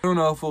out. I don't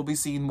know if we'll be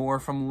seeing more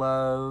from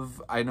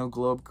L.U.V. I know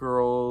Globe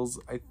Girls,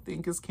 I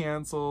think, is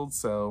canceled,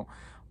 so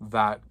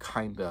that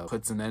kind of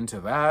puts an end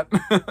to that.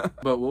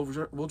 But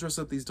we'll dress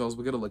up these dolls.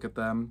 We'll get a look at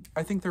them.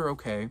 I think they're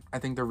okay. I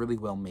think they're really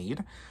well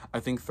made.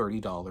 I think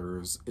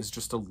 $30 is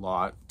just a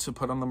lot to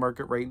put on the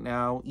market right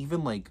now.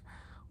 Even like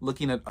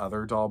looking at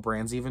other doll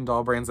brands, even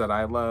doll brands that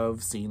I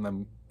love, seeing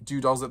them do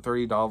dolls at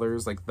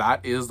 $30, like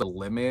that is the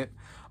limit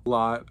a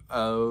lot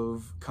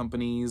of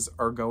companies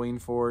are going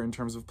for in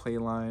terms of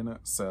playline.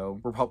 So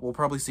we'll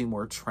probably see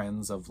more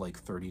trends of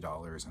like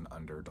 $30 and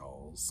under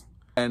dolls.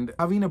 And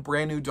having a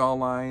brand new doll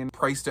line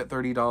priced at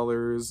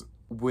 $30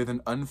 with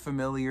an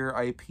unfamiliar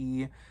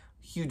IP,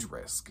 huge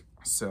risk.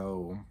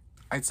 So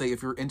I'd say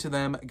if you're into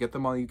them, get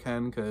them while you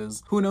can,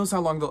 because who knows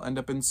how long they'll end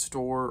up in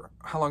store,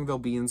 how long they'll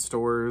be in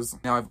stores.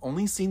 Now, I've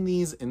only seen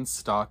these in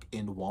stock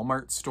in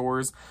Walmart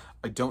stores.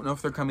 I don't know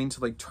if they're coming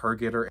to like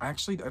Target, or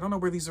actually, I don't know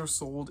where these are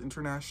sold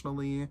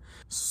internationally.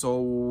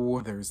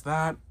 So there's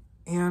that.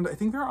 And I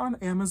think they're on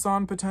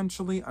Amazon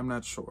potentially. I'm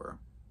not sure.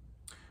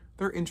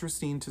 They're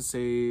interesting to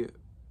say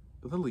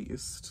the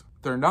least.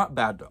 They're not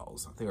bad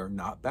dolls. They are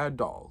not bad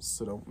dolls.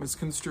 So don't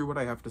misconstrue what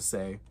I have to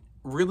say.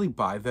 Really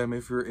buy them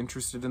if you're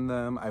interested in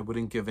them. I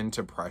wouldn't give in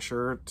to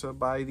pressure to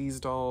buy these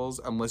dolls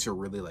unless you're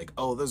really like,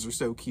 oh, those are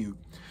so cute.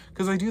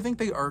 Because I do think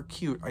they are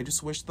cute. I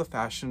just wish the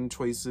fashion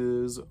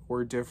choices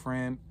were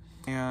different.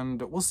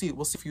 And we'll see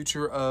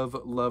future of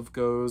L.U.V.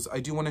 goes.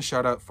 I do want to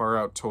shout out Far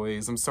Out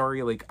Toys. I'm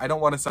sorry, like, I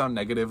don't want to sound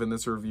negative in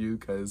this review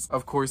because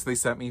of course they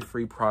sent me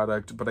free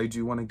product, but I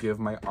do want to give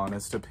my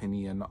honest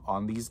opinion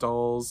on these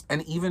dolls.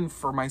 And even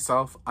for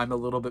myself, I'm a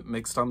little bit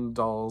mixed on the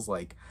dolls.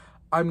 Like,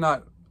 I'm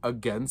not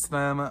against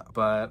them,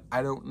 but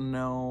I don't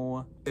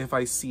know if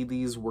I see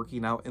these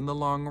working out in the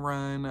long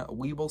run.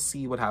 We will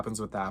see what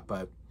happens with that,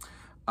 but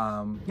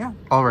yeah.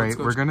 All right,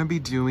 we're gonna be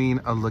doing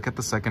a look at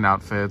the second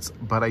outfits,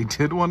 but I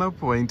did want to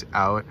point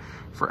out,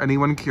 for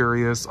anyone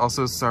curious,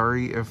 also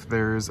sorry if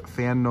there's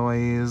fan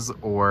noise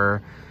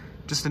or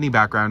just any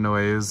background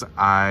noise.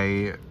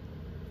 I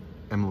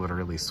am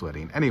literally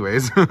sweating.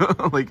 Anyways,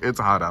 like, it's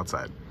hot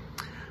outside.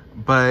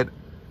 But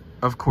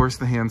of course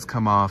the hands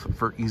come off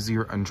for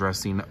easier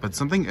undressing. But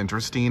something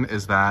interesting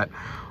is that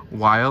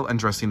while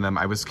undressing them,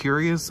 I was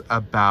curious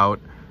about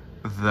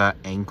the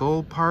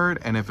ankle part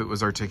and if it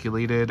was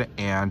articulated,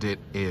 and it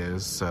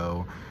is.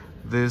 So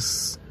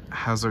this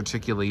has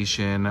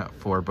articulation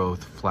for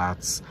both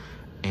flats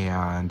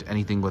and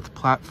anything with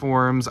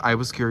platforms. I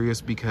was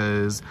curious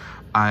because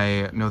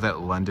I know that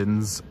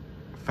Londyn's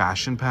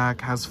fashion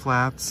pack has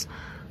flats,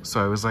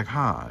 so I was like,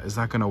 huh, is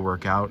that gonna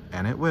work out?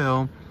 And it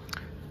will.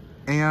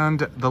 And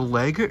the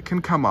leg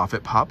can come off.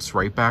 It pops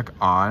right back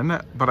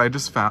on, but I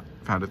just found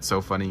it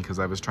so funny because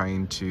I was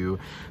trying to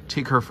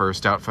take her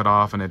first outfit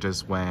off and it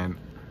just went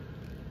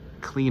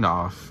clean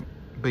off.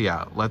 But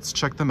yeah, let's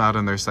check them out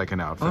in their second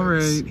outfits. All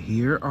right,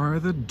 here are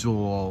the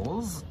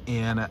dolls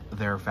in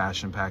their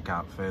fashion pack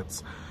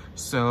outfits.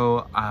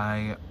 So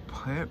I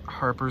put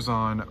Harper's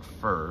on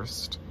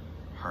first.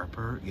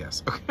 Harper,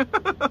 yes.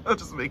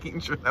 Just making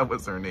sure that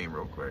was her name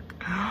real quick.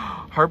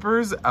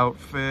 Harper's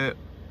outfit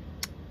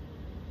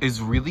is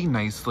really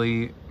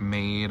nicely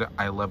made.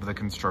 I love the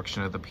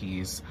construction of the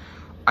piece.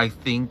 I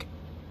think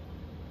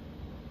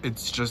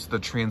it's just the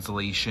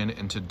translation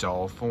into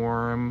doll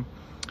form.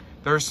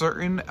 There are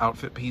certain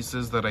outfit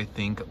pieces that I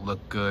think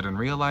look good in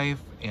real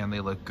life and they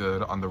look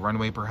good on the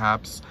runway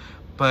perhaps,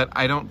 but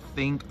I don't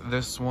think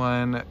this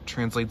one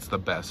translates the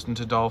best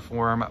into doll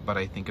form, but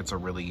I think it's a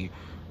really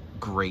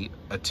great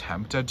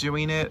attempt at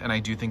doing it, and I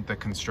do think the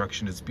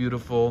construction is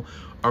beautiful.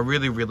 A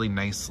really, really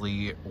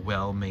nicely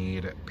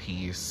well-made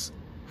piece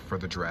for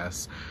the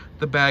dress.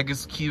 The bag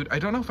is cute. I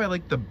don't know if I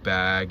like the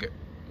bag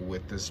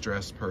with this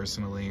dress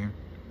personally,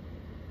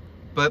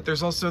 but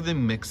there's also the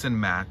mix and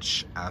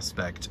match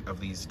aspect of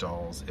these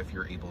dolls if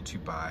you're able to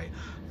buy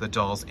the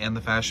dolls and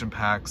the fashion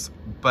packs,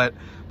 but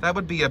that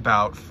would be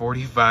about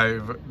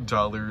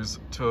 $45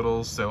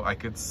 total, so I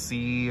could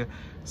see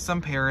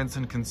some parents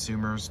and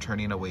consumers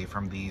turning away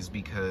from these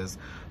because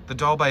the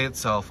doll by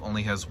itself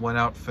only has one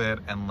outfit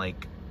and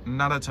like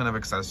not a ton of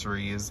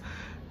accessories.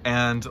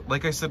 And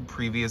like I said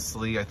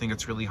previously, I think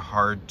it's really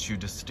hard to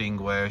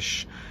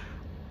distinguish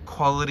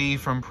quality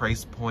from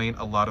price point.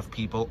 A lot of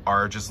people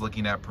are just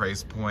looking at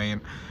price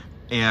point,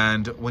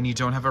 and when you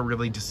don't have a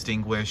really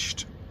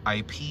distinguished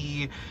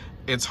IP,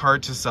 it's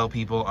hard to sell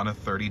people on a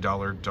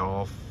 $30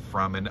 doll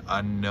from an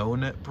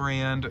unknown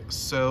brand.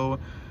 So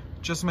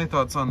just my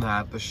thoughts on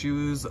that. The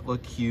shoes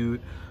look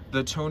cute.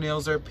 The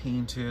toenails are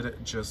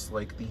painted just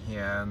like the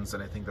hands,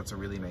 and I think that's a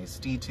really nice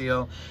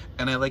detail.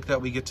 And I like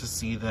that we get to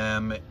see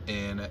them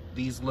in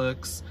these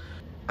looks.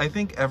 I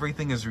think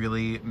everything is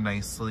really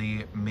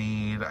nicely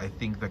made. I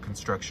think the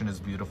construction is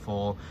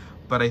beautiful,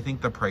 but I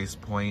think the price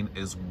point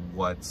is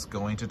what's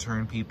going to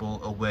turn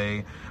people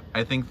away.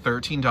 I think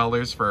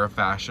 $13 for a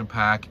fashion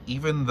pack,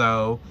 even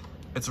though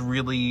it's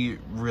really,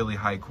 really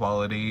high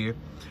quality,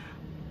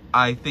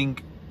 I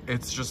think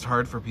it's just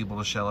hard for people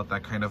to shell out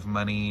that kind of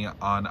money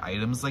on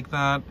items like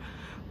that.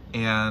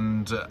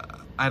 And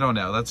I don't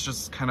know, that's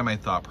just kind of my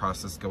thought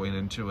process going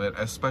into it,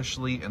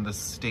 especially in the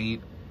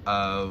state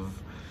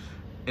of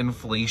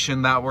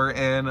inflation that we're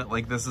in.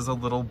 Like, this is a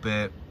little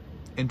bit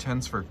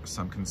intense for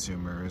some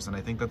consumers, and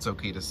I think that's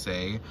okay to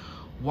say,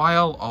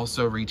 while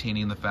also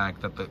retaining the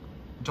fact that the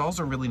dolls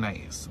are really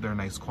nice. They're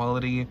nice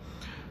quality.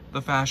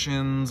 The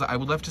fashions, I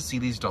would love to see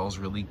these dolls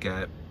really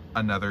get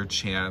another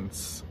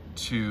chance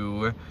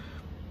to,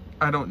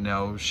 I don't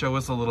know, show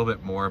us a little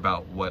bit more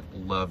about what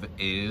love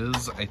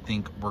is. I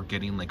think we're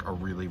getting like a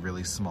really,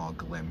 really small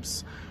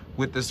glimpse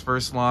with this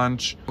first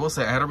launch. I will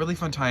say I had a really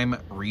fun time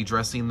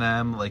redressing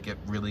them. Like, it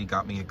really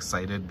got me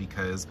excited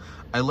because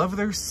I love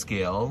their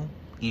scale,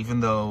 even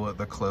though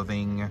the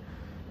clothing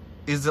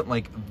isn't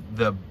like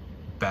the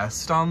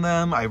best on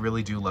them. I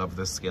really do love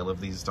the scale of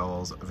these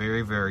dolls.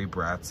 Very, very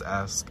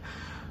Bratz-esque.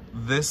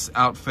 This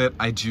outfit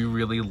I do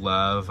really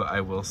love,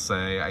 I will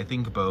say. I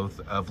think both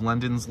of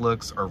Londyn's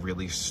looks are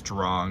really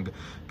strong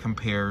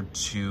compared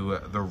to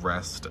the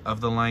rest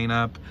of the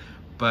lineup,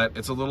 but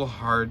it's a little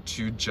hard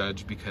to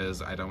judge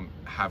because I don't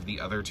have the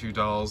other two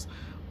dolls.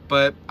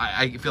 But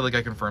I feel like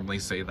I can firmly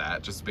say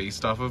that just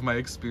based off of my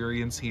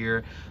experience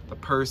here. The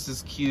purse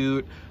is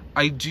cute.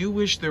 I do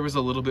wish there was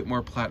a little bit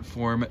more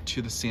platform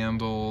to the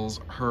sandals.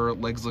 Her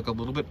legs look a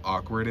little bit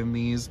awkward in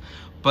these,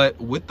 but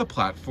with the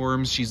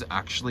platforms, she's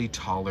actually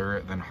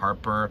taller than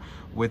Harper.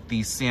 With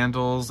these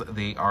sandals,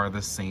 they are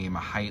the same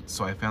height,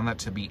 so I found that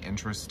to be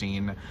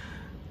interesting.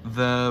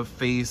 The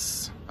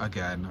face,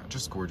 again,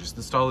 just gorgeous.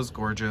 This doll is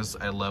gorgeous.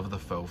 I love the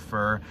faux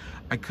fur.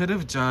 I could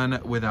have done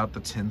without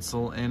the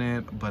tinsel in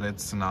it, but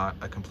it's not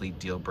a complete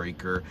deal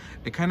breaker.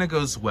 It kind of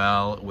goes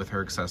well with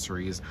her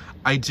accessories.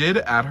 I did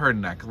add her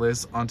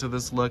necklace onto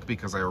this look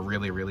because I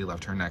really, really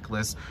loved her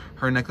necklace.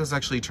 Her necklace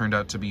actually turned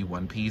out to be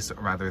one piece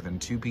rather than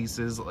two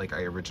pieces like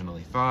I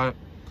originally thought.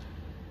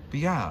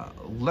 But yeah,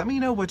 let me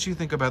know what you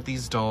think about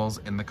these dolls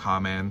in the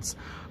comments.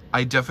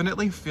 I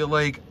definitely feel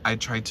like I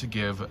tried to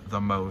give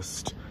the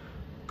most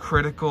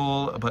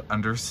critical but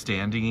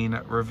understanding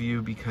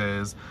review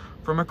because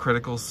from a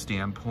critical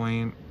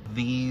standpoint,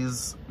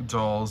 these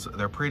dolls,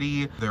 they're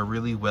pretty, they're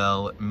really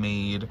well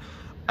made.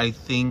 I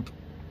think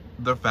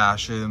the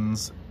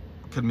fashions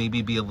could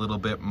maybe be a little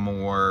bit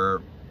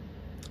more,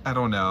 I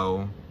don't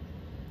know,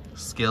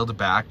 scaled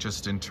back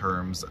just in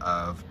terms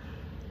of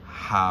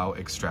how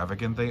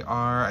extravagant they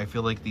are. I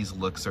feel like these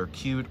looks are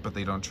cute, but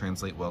they don't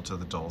translate well to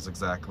the dolls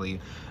exactly.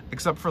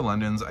 Except for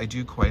Londyn's. I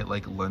do quite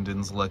like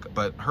Londyn's look,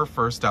 but her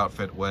first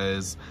outfit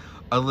was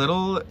a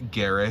little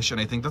garish, and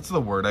I think that's the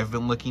word I've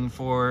been looking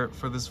for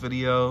this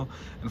video.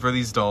 And for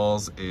these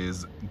dolls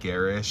is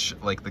garish.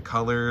 Like, the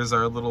colors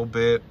are a little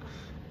bit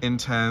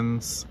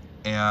intense,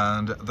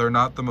 and they're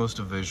not the most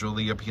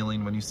visually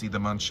appealing when you see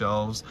them on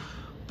shelves.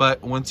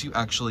 But once you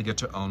actually get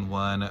to own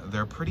one,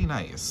 they're pretty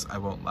nice, I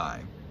won't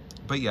lie.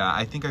 But yeah,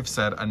 I think I've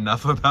said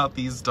enough about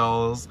these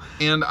dolls.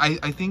 And I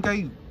think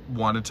I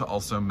wanted to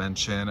also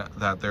mention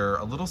that they're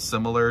a little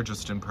similar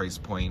just in price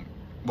point.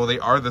 Well, they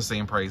are the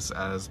same price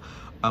as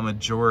a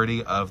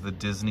majority of the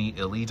Disney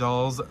L.U.V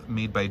dolls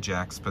made by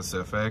Jakks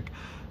Pacific.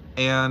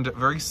 And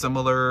very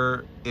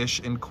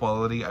similar-ish in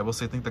quality. I will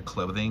say I think the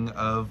clothing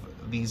of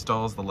these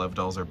dolls, the L.U.V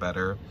dolls, are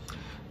better.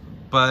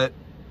 But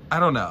I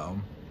don't know.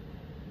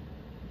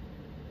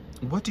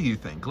 What do you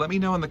think? Let me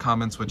know in the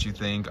comments what you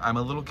think. I'm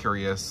a little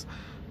curious.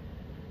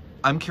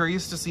 I'm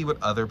curious to see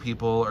what other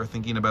people are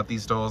thinking about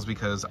these dolls,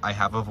 because I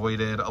have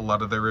avoided a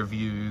lot of their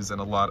reviews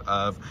and a lot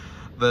of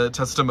the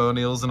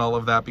testimonials and all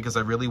of that, because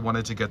I really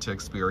wanted to get to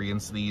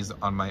experience these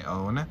on my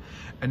own.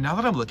 And now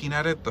that I'm looking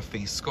at it, the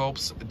face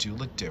sculpts do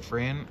look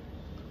different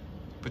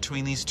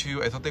between these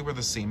two. I thought they were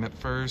the same at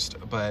first,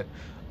 but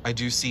I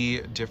do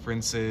see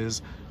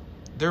differences.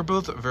 They're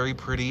both very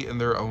pretty in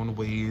their own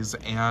ways,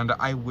 and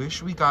I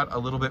wish we got a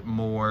little bit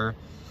more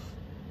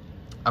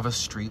of a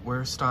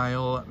streetwear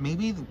style.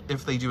 Maybe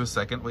if they do a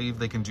second wave,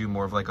 they can do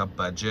more of like a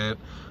budget,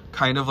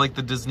 kind of like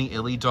the Disney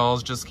Illy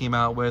dolls just came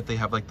out with. They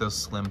have like those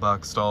slim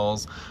box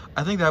dolls.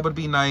 I think that would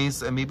be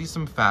nice, and maybe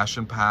some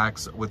fashion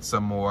packs with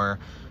some more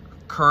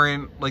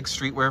current like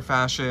streetwear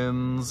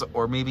fashions,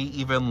 or maybe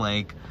even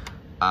like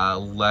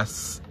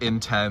less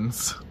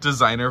intense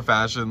designer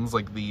fashions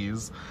like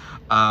these.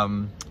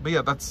 But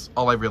yeah, that's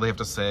all I really have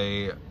to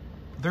say.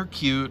 They're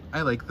cute.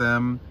 I like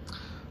them.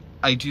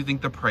 I do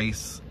think the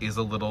price is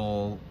a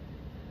little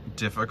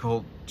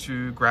difficult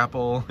to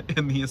grapple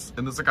in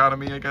this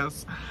economy, I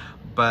guess.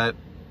 But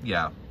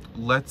yeah,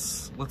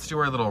 let's do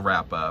our little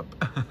wrap up.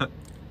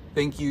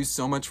 Thank you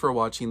so much for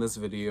watching this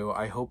video.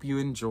 I hope you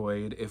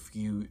enjoyed. If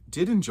you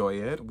did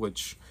enjoy it,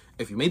 which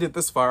if you made it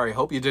this far, I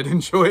hope you did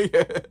enjoy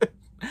it.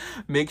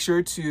 Make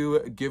sure to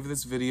give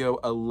this video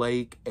a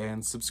like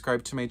and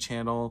subscribe to my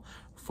channel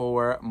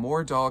for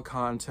more doll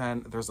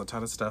content. There's a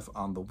ton of stuff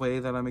on the way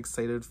that I'm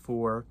excited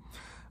for.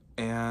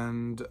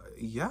 And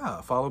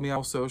yeah, follow me on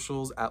all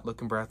socials at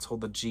Lookin Bratz,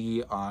 hold the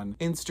G, on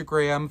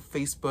Instagram,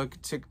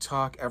 Facebook,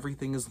 TikTok.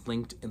 Everything is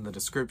linked in the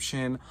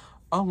description,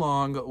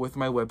 along with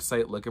my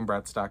website,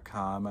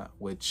 lookinbratz.com,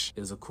 which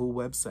is a cool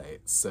website,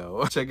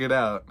 so check it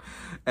out.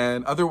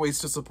 And other ways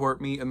to support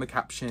me in the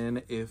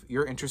caption if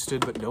you're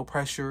interested, but no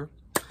pressure.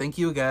 Thank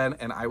you again,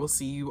 and I will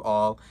see you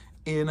all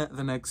in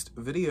the next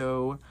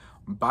video.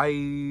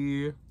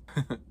 Bye.